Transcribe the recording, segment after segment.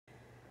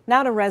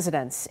Now to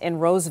residents in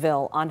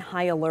Roseville on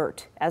high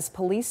alert as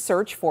police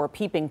search for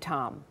Peeping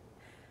Tom.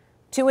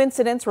 2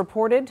 incidents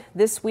reported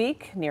this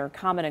week near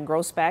Common and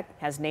Grosebeck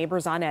has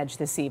neighbors on edge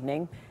this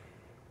evening.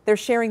 They're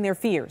sharing their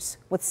fears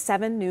with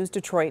 7 News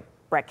Detroit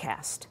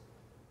broadcast.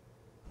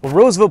 Well,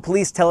 Roseville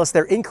Police tell us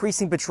they're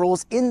increasing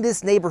patrols in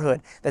this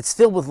neighborhood that's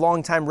filled with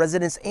longtime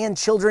residents and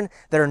children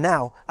that are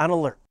now on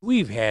alert.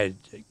 We've had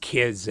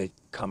kids that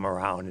come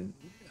around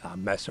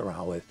and mess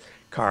around with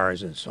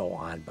cars and so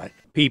on, but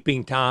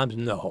peeping Toms,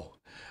 no.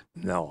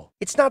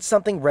 It's not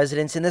something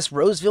residents in this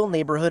Roseville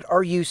neighborhood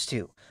are used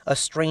to. A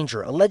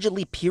stranger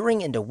allegedly peering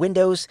into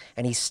windows,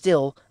 and he's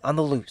still on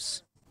the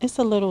loose. It's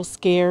a little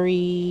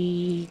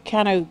scary,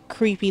 kind of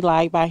creepy,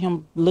 like by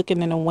him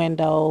looking in the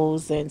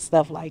windows and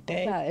stuff like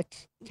that. Yeah,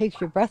 it takes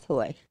your breath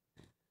away,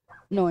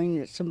 knowing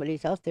that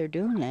somebody's out there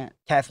doing that.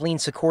 Kathleen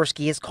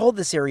Sikorsky has called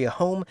this area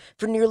home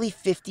for nearly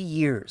 50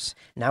 years.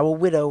 Now a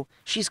widow,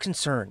 she's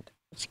concerned.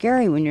 It's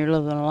scary when you're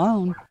living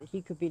alone.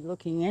 He could be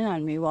looking in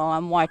on me while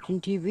I'm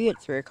watching TV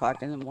at 3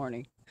 o'clock in the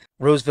morning.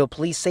 Roseville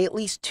police say at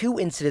least 2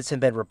 incidents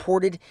have been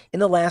reported in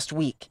the last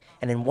week,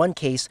 and in one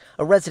case,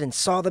 a resident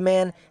saw the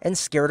man and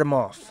scared him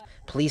off.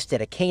 Police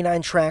did a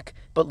canine track,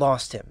 but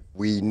lost him.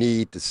 We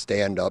need to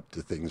stand up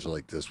to things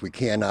like this. We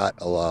cannot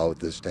allow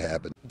this to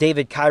happen.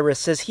 David Kyrus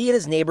says he and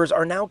his neighbors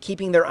are now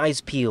keeping their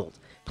eyes peeled.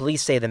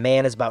 Police say the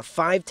man is about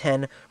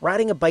 5'10",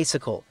 riding a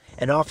bicycle,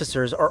 and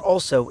officers are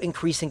also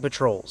increasing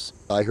patrols.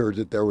 I heard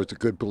that there was a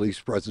good police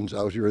presence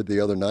out here the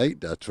other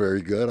night. That's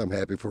very good. I'm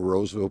happy for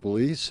Roseville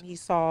Police. He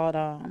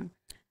saw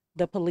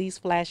the police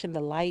flashing the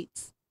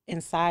lights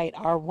inside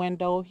our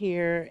window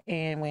here,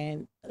 and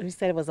when he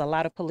said it was a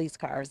lot of police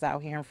cars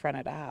out here in front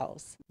of the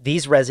house.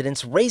 These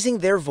residents raising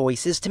their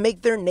voices to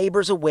make their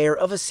neighbors aware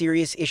of a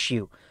serious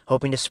issue,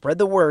 hoping to spread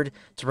the word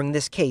to bring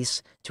this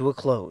case to a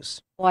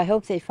close. Well, I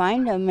hope they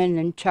find him and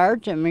then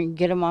charge him and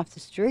get him off the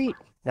street.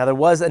 Now, there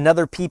was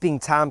another Peeping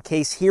Tom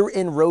case here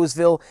in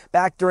Roseville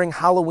back during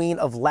Halloween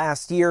of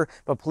last year,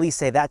 but police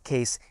say that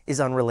case is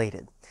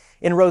unrelated.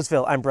 In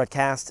Roseville, I'm Brett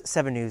Cast,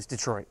 7 News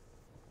Detroit.